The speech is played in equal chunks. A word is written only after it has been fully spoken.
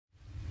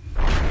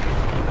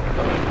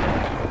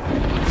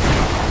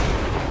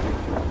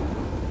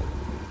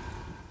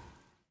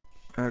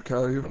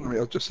Okay,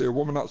 I just see a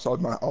woman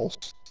outside my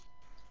house,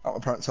 at my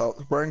parents'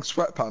 house, wearing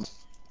sweatpants.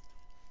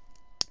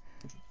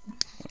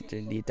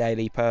 Doing your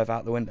daily perv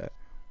out the window.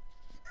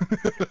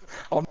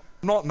 I'm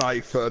not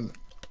Nathan.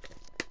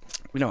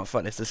 You know what,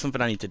 fuck this, there's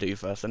something I need to do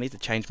first. I need to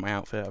change my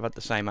outfit. I've had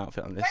the same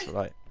outfit on this for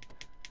like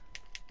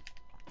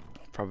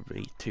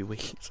probably 2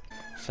 weeks.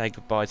 Say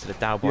goodbye to the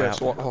Dowboy outfit.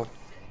 So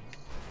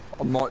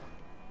I'm not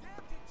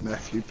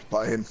nephew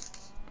playing. Is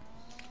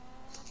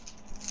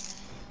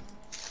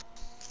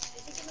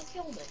he gonna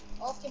kill me?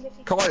 Ask him if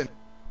he Colin,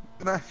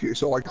 nephew,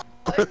 so I.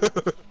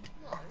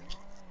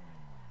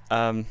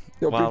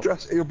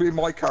 He'll be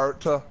my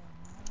character.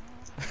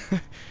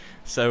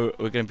 So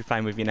we're going to be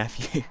playing with your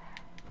nephew.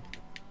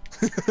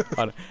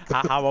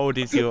 How old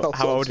is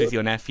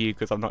your nephew?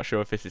 Because I'm not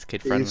sure if this is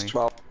kid friendly. He's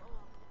 12.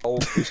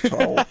 He's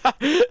 12.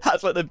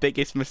 That's like the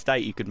biggest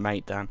mistake you could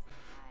make, Dan.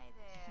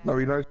 No,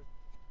 he knows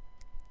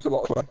a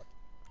lot.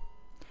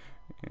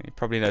 He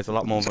probably knows a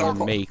lot more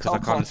than me because I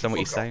can't understand what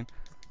you're saying.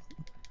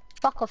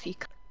 Fuck off, you.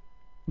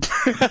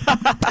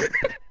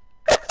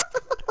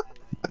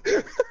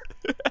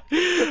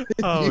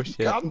 Oh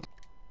shit!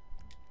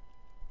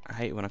 I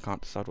hate it when I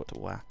can't decide what to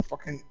wear.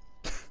 Fucking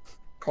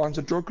Kind's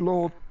a drug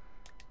lord.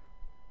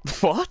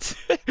 What?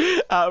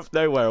 Out of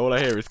nowhere, all I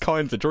hear is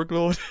Kind's a drug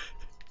lord.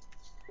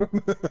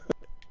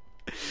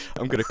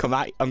 I'm gonna come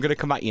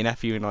at your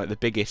nephew in like the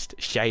biggest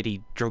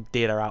shady drug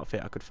dealer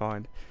outfit I could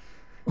find.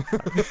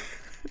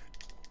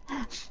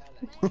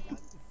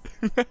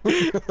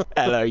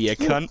 Hello, you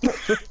cunt.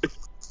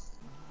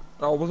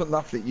 I wasn't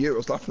laughing at you. I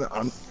was laughing at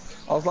Ant.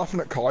 I was laughing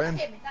at Kind.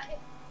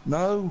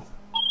 No,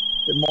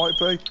 it might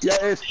be. Yeah,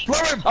 it is. Blow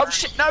him! Oh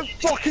shit! No!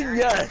 Fucking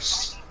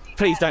yes!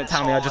 Please don't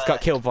tell me I just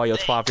got killed by your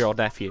 12-year-old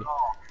nephew.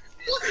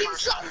 Fucking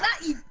shut that,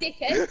 you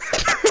dickhead!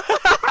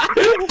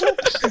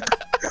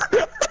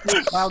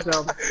 Well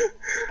done.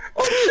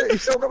 Oh shit,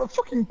 he's still got a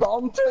fucking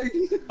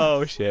bounty!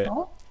 Oh shit.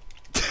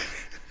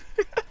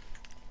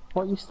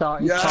 What you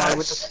starting Yes.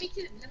 with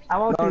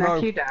How old's your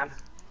nephew, Dan?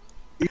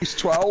 He's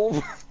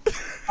 12.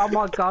 Oh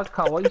my god,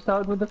 Carl, what you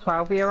started with the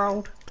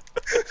 12-year-old?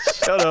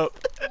 Shut up.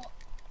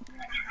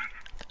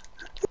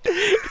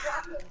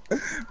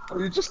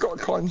 You just got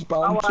Kind's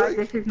Oh, bounty.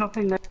 this is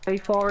nothing new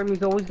for him.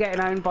 He's always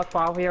getting owned by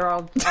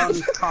 12-year-olds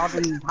on COD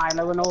and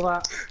Halo and all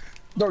that.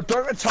 No,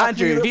 don't attack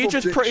Andrew, me, have you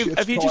just Kind.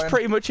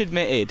 pretty much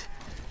admitted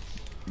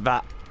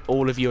that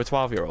all of you are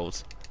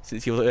 12-year-olds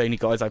since you're the only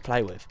guys I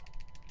play with?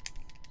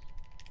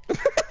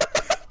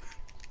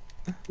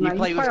 No,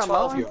 play with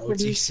online,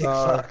 12-year-olds, you sick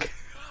fuck.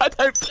 I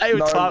don't play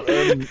with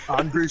 12.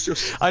 Andrew's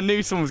just. I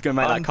knew someone was going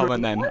to make that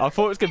comment then. I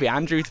thought it was going to be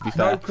Andrew, to be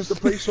fair. No, because the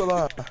police were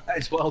there.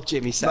 As well,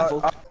 Jimmy Savile.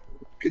 No,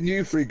 can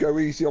you three go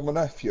easy on my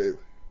nephew?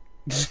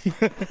 Because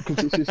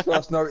it's his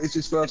first. No, it's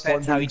his first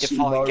Depends time. how you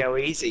define go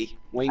easy.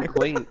 Wink,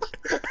 wink.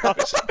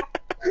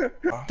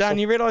 Dan,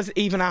 you realise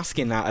even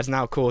asking that has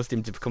now caused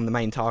him to become the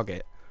main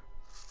target?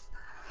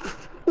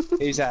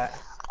 Who's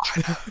that?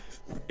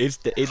 His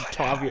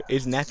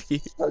nephew.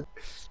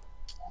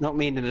 Not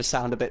meaning to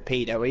sound a bit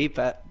pedo-y,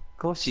 but of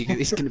course he's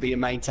going to be a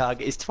main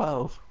target. He's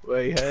 12.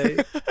 Wait, hey.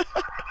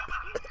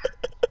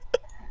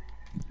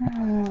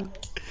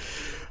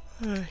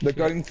 They're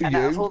going for And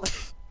you.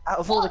 out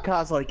of all the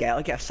cars I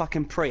get a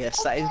fucking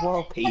Prius. That is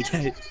well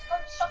pedo.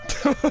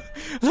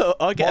 Look,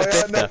 I get a My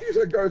Bifter. nephew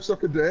said go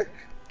suck a dick.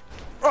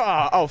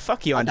 Oh,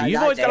 fuck you, Andy. No, You've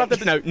no, always got to have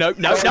the... No.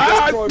 Don't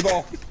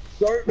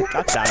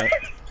God damn it.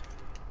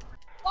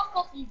 Fuck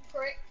off, you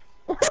prick!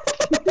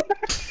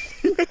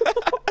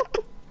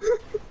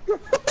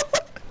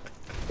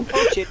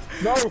 Oh shit.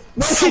 No,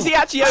 no! Is he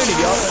actually owning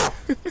you?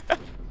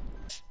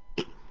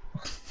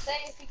 Say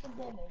if you can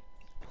hear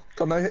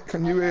me.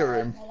 Can you hear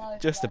him? Hello.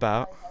 Just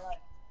about. Hello.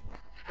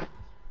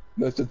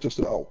 There's just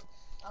an Oh,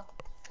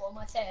 what am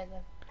I saying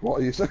then? What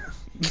are you saying?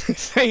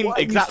 Same What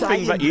are you exact thing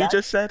saying, that you Dad?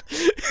 just said.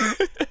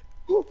 I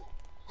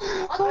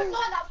don't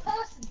like that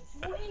person. It's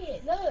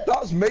weird. Look.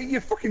 That's me, you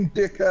fucking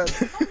dickhead.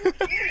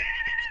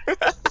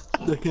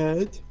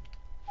 Dickhead.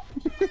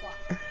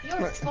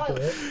 You're a child.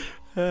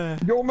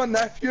 You're my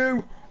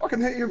nephew. I can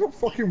hit you if I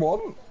fucking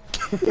want.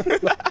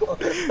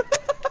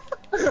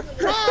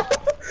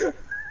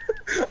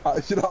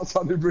 Actually, that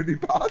sounded really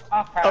bad.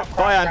 Oh,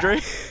 bye, Andrew.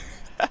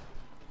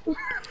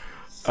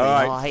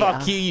 Alright, Liar.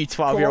 fuck you, you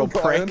 12-year-old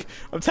Come on, Brian. prick.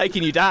 I'm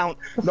taking you down.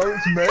 No,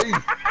 it's me.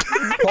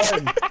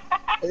 Colin,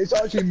 it's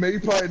actually me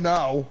playing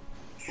now.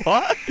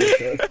 What?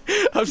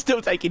 I'm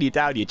still taking you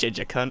down, you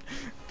ginger cunt.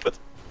 But,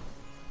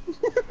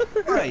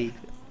 Right.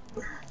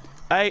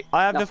 hey,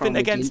 I have Nothing nothing wrong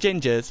with against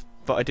gingers,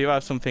 but I do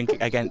have something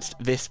against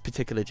this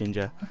particular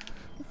ginger.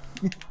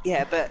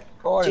 Yeah, but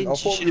Colin, I Ginger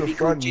thought we shouldn't were be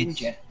called friends.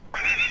 Ginger.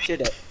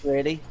 Should it?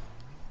 Really?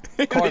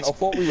 Colin, I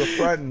thought we were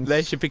friends.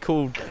 They should be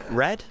called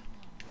Red.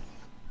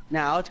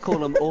 Now I'd call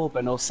them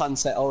Auburn or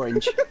Sunset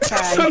Orange.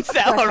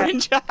 Sunset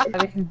Orange.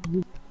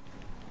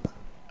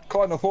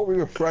 Colin, I thought we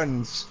were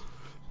friends.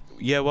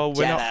 Yeah, well,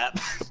 we're Shut not. up.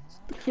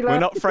 We're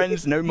not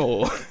friends no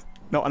more.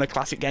 Not on a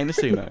classic game of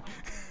sumo.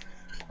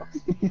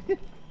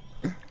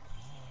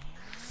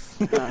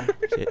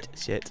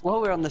 Shit.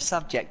 While we're on the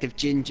subject of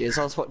gingers,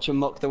 I was watching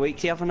Mock the Week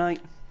the other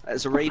night.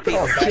 As a repeat.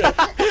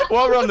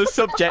 While we're on the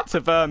subject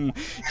of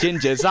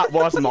gingers, that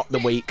was mock the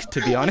week,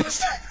 to be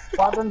honest.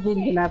 Well done,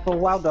 Ginger Apple.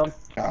 Well done.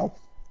 Ow.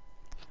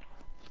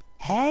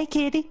 Hey,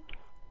 kitty.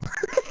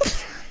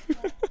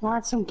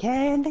 Want some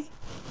candy?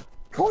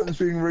 Colin's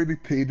being really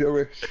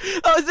pedo-ish.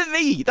 That wasn't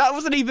me. That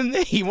wasn't even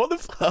me. What the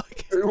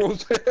fuck? Who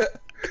was it?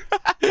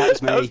 That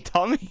was me. That was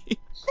Tommy.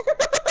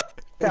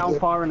 Get on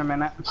fire in a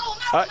minute.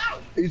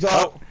 He's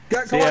out.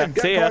 Get See ya. Colin,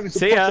 get See ya. Colin. He's a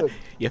See ya. pussy.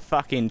 You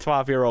fucking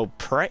 12-year-old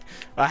prick.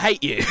 I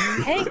hate you.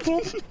 Hey,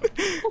 kid.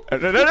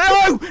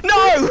 No!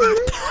 No!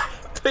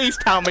 Please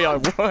tell me I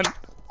won.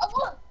 I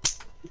won.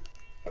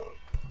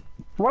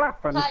 What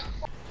happened?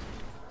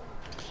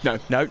 No,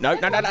 no, no,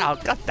 no, no, no. Oh,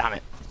 God damn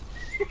it.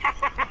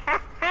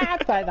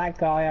 Take that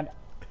guy on.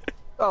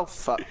 Oh,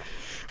 fuck.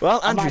 Well,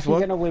 I'm Andrew's actually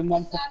won. gonna win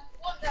one.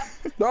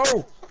 No!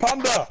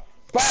 Panda!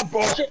 Bad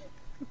boy!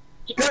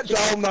 Get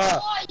down there!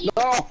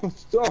 No! I'm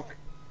stuck!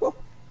 Fuck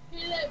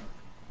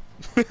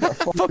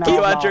No,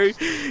 you, I'm Andrew.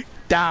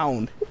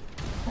 Down.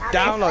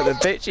 Down like the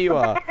bitch you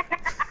are.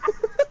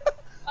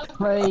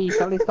 Please,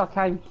 at least I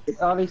came.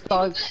 At least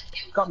I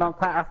got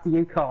knocked out after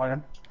you,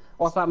 Colin.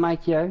 What's that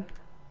make you?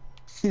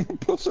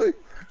 Pussy!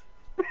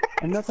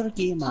 Another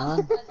game,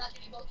 man.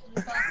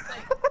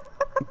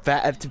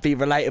 Better to be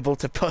relatable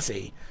to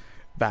pussy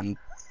than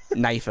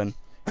Nathan.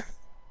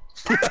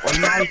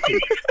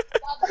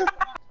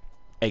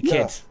 Hey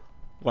kids,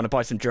 want to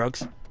buy some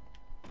drugs?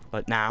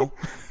 Like now?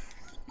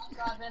 I'm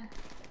driving.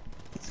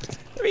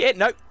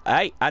 No.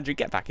 Hey, Andrew,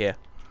 get back here.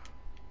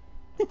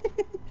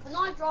 Can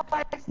I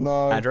drive?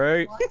 No.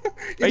 Andrew,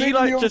 are you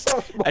like just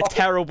a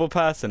terrible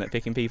person at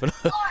picking people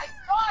up? Drive,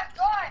 drive,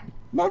 drive!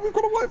 No, we've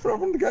got to wait for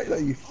everyone to get there,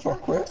 you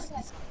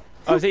fuckwit.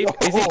 Oh, is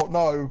Oh,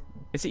 no.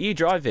 it you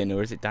driving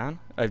or is it Dan?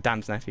 Oh,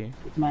 Dan's nephew.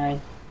 It's me.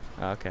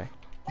 Oh, okay.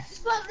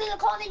 Supposedly I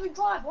can't even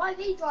drive. Why is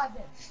he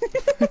driving?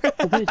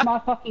 Because it's my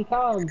fucking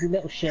car, you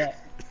little shit.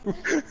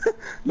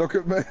 Look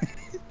at me.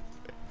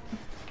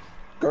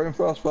 Go in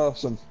first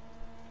person.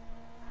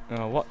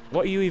 Oh,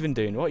 what are you even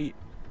doing? What are you?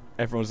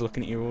 Everyone's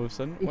looking at you all of a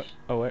sudden. What?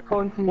 Oh wait.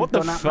 Colin's What the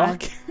gone at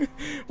fuck? me.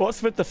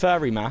 What's with the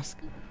furry mask?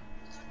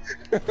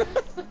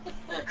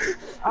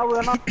 Oh,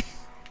 we're not.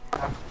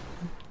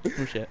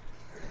 Oh shit.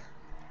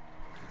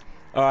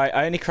 Alright,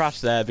 I only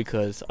crashed there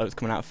because I was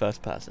coming out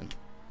first person.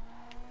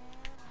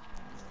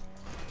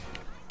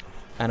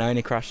 And I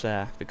only crashed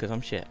there because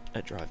I'm shit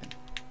at driving.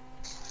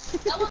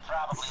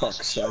 For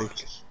fuck's sake.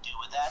 Do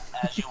with that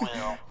as you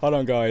will. Hold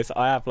on guys,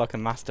 I have like a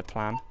master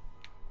plan.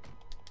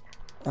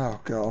 Oh,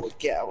 God.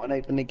 Get out and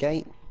open the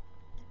gate.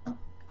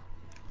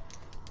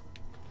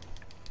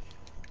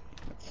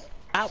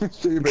 Ow!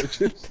 See you,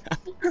 bitches.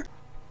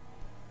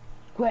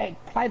 Quick,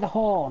 play the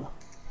horn.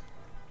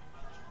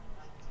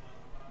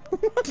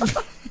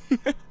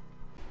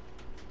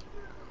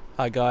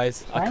 Hi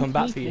guys, I come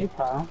back for you.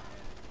 Pal.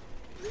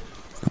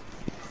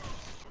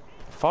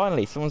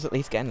 Finally, someone's at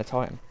least getting the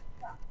Titan.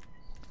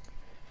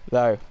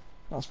 Though,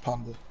 That's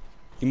Panda.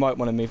 you might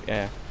want to move.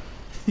 Yeah.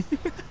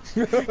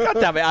 God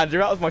damn it, Andrew,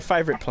 that was my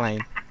favourite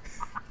plane.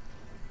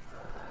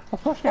 I'll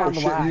push you out Oh of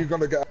the shit, way. you're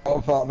gonna get out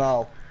of that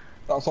now.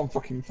 That's on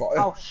fucking fire.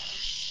 Oh,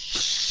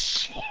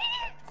 shit.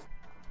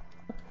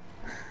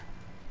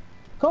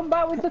 Come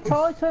back with the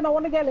Titan, I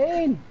want to get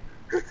in.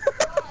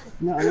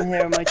 Not on the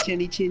hair of my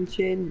chinny chin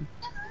chin.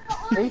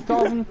 Who's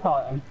driving the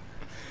Titan?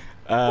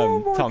 Oh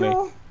my Tommy.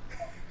 God.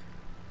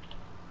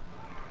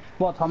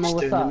 What, Tommy, Just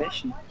what's doing the that?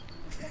 mission.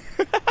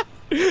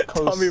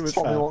 'Cause Tommy was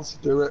Tommy fair. wants to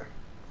do it.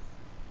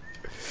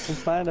 I'm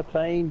flying a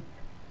plane.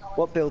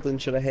 What building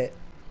should I hit?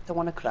 Don't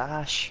want to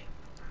crash.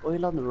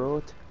 Oil on the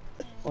road.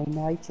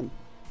 Oil item.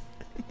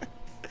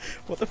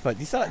 What the fuck?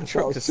 You sound like the That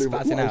truck was just too-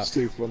 spazzing that was out.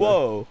 too funny.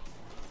 Whoa!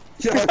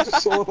 Yeah, I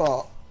just saw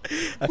that.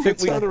 I think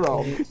Turn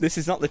around. This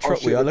is not the Oh, truck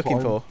we shit, are the looking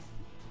climb. for.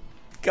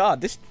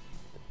 God, this.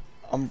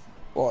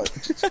 What?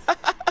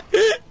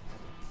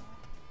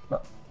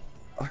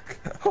 Okay.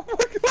 Oh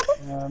my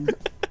God.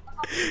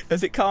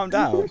 Has it calmed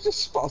down? It's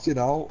just spazzing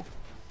out.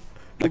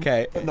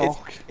 Okay,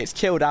 Knock. it's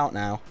chilled out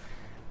now.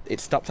 It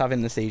stopped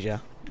having the seizure.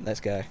 Let's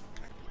go.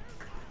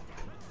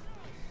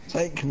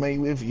 Take me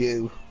with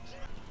you.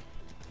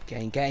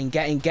 Get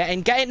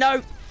in,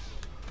 no!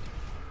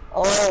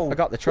 Oh, I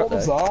got the truck, What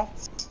was though.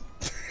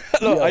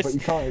 that? Look, Yeah, but you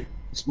can't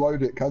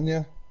explode it, can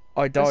you?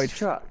 I died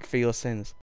truck. for your sins.